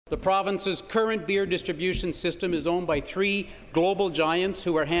The province's current beer distribution system is owned by 3 global giants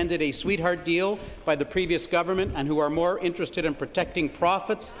who were handed a sweetheart deal by the previous government and who are more interested in protecting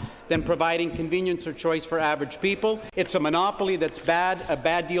profits than providing convenience or choice for average people. It's a monopoly that's a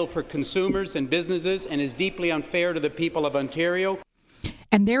bad deal for consumers and businesses, and is deeply unfair to the people of Ontario.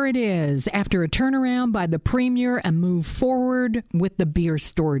 And there it is, after a turnaround by the Premier, a move forward with the beer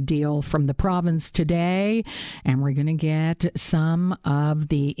store deal from the province today. And we're going to get some of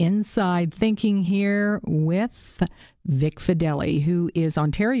the inside thinking here with Vic Fedeli, who is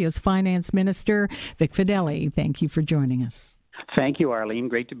Ontario's Finance Minister. Vic Fedeli, thank you for joining us. Thank you, Arlene.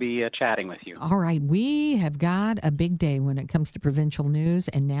 Great to be chatting with you. All right. We have got a big day when it comes to provincial news,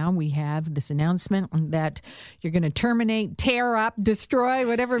 and now we have this announcement that you're going to terminate, tear up, destroy,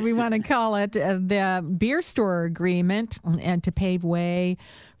 whatever we want to call it, the beer store agreement, and to pave way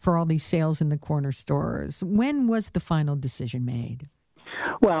for all these sales in the corner stores. When was the final decision made?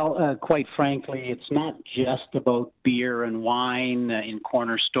 Well, quite frankly, it's not just about beer and wine in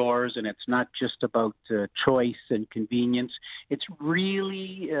corner stores, and it's not just about choice and convenience. It's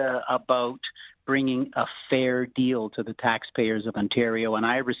really about bringing a fair deal to the taxpayers of Ontario. And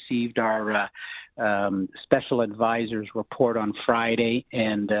I received our special advisor's report on Friday,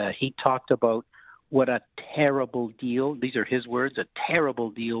 and he talked about what a terrible deal, these are his words, a terrible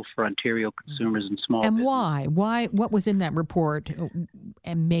deal for Ontario consumers and small business. And why? Why? What was in that report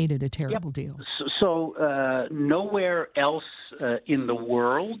and made it a terrible deal? So nowhere else in the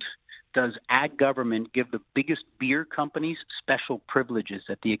world does ag government give the biggest beer companies special privileges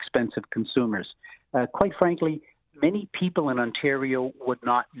at the expense of consumers. Quite frankly, many people in Ontario would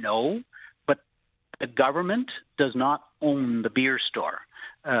not know, but the government does not own the beer store.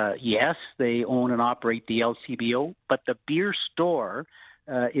 Yes, they own and operate the LCBO, but the beer store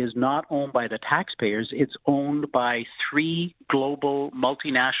is not owned by the taxpayers. It's owned by 3 global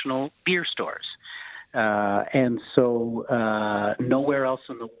multinational beer stores. And so nowhere else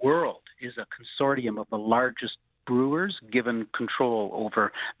in the world is a consortium of the largest brewers given control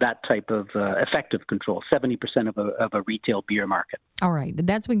over that type of effective control, 70% of a retail beer market. All right.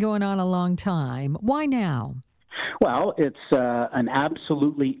 That's been going on a long time. Why now? Well, it's an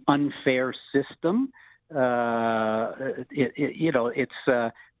absolutely unfair system. It's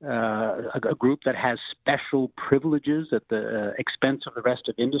a group that has special privileges at the expense of the rest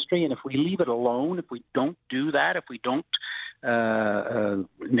of industry. And if we leave it alone, if we don't do that, if we don't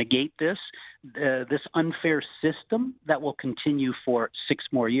negate this unfair system, that will continue for 6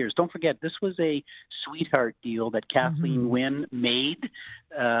 more years. Don't forget, this was a sweetheart deal that Kathleen Wynne made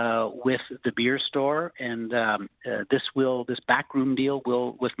with the beer store, and this backroom deal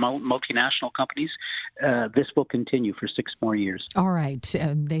with multinational companies. This will continue for 6 more years. All right.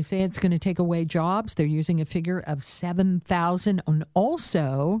 They say it's going to take away jobs. They're using a figure of 7,000, and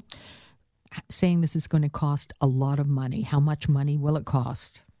also saying this is going to cost a lot of money. How much money will it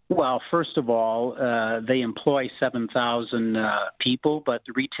cost? Well, first of all, they employ 7,000 people, but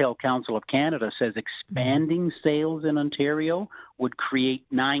the Retail Council of Canada says expanding sales in Ontario would create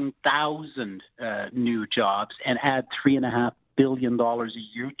 9,000 new jobs and add $3.5 billion a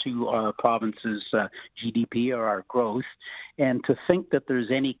year to our province's GDP or our growth. And to think that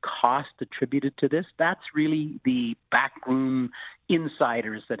there's any cost attributed to this, that's really the backroom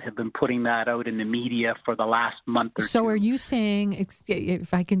insiders that have been putting that out in the media for the last month or two. So are you saying,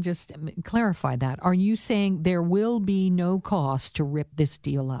 if I can just clarify that, are you saying there will be no cost to rip this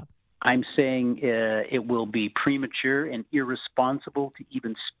deal up? I'm saying it will be premature and irresponsible to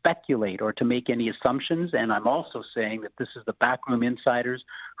even speculate or to make any assumptions. And I'm also saying that this is the backroom insiders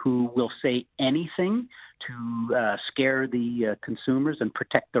who will say anything to scare the consumers and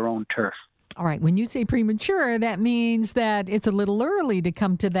protect their own turf. All right. When you say premature, that means that it's a little early to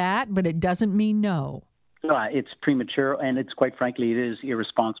come to that, but it doesn't mean no. No, it's premature, and it's quite frankly, it is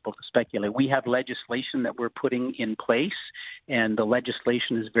irresponsible to speculate. We have legislation that we're putting in place, and the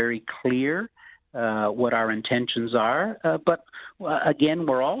legislation is very clear what our intentions are. But again,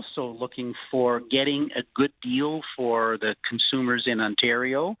 we're also looking for getting a good deal for the consumers in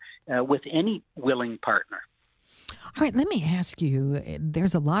Ontario with any willing partner. All right, let me ask you,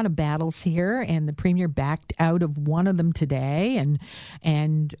 there's a lot of battles here, and the Premier backed out of one of them today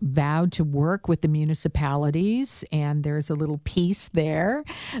and vowed to work with the municipalities, and there's a little piece there.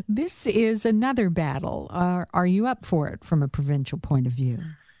 This is another battle. Are you up for it from a provincial point of view?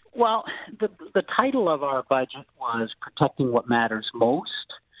 Well, the title of our budget was Protecting What Matters Most.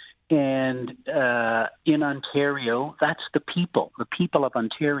 And in Ontario, that's the people of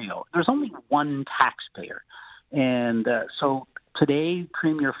Ontario. There's only one taxpayer. And so today,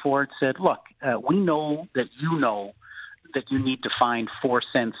 Premier Ford said, look, we know that you know that you need to find 4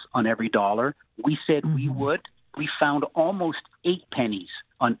 cents on every dollar. We said we would. We found almost 8 pennies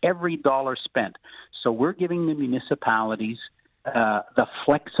on every dollar spent. So we're giving the municipalities the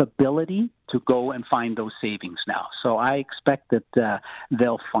flexibility to go and find those savings now. So I expect that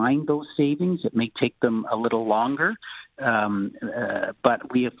they'll find those savings. It may take them a little longer,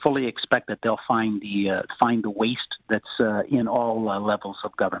 but we fully expect that they'll find the waste that's in all levels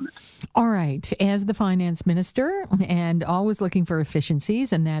of government. All right. As the finance minister, and always looking for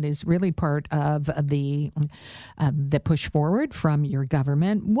efficiencies, and that is really part of the push forward from your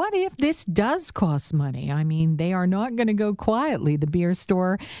government. What if this does cost money? I mean, they are not going to go quietly, the beer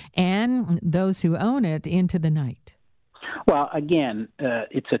store and those who own it, into the night. Well, again,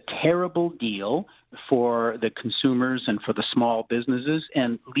 it's a terrible deal for the consumers and for the small businesses,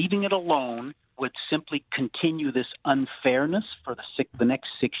 and leaving it alone would simply continue this unfairness for the next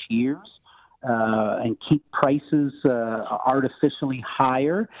 6 years and keep prices artificially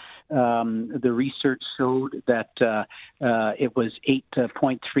higher. The research showed that it was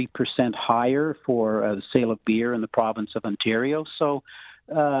 8.3% higher for the sale of beer in the province of Ontario. So,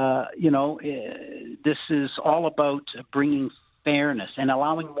 this is all about bringing fairness and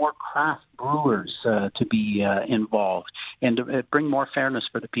allowing more craft brewers to be involved and to bring more fairness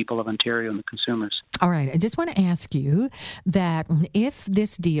for the people of Ontario and the consumers. All right. I just want to ask you that if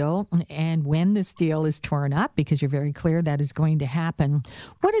this deal and when this deal is torn up, because you're very clear that is going to happen,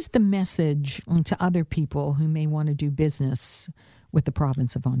 what is the message to other people who may want to do business with the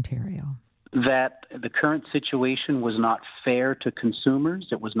province of Ontario? That the current situation was not fair to consumers.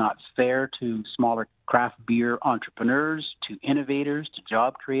 It was not fair to smaller craft beer entrepreneurs, to innovators, to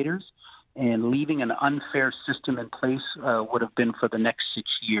job creators. And leaving an unfair system in place would have been for the next 6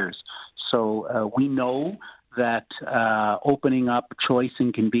 years. So we know that opening up choice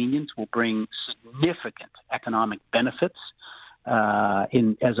and convenience will bring significant economic benefits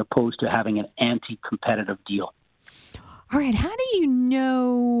as opposed to having an anti-competitive deal. All right. How do you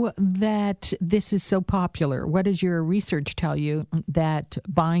know that this is so popular? What does your research tell you that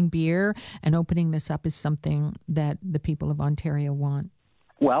buying beer and opening this up is something that the people of Ontario want?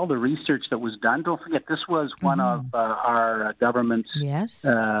 Well, the research that was done, don't forget, this was one of our government's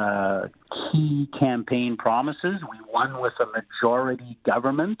key campaign promises. We won with a majority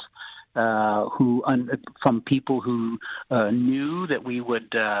government. From people who knew that we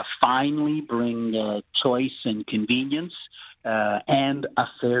would finally bring choice and convenience and a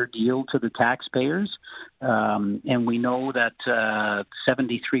fair deal to the taxpayers. And we know that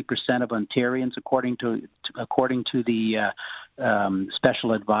 73% of Ontarians, according to the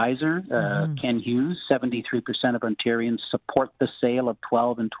special advisor, Ken Hughes, 73% of Ontarians support the sale of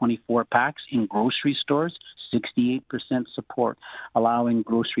 12 and 24 packs in grocery stores. 68% support allowing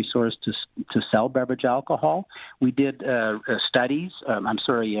grocery stores to sell beverage alcohol. We did studies,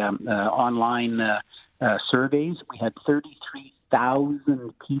 online surveys. We had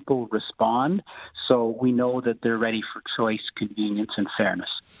 33,000 people respond. So we know that they're ready for choice, convenience, and fairness.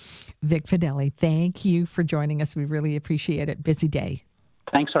 Vic Fedeli, thank you for joining us. We really appreciate it. Busy day.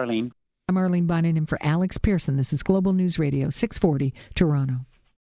 Thanks, Arlene. I'm Arlene Bynon, and for Alex Pearson, this is Global News Radio 640 Toronto.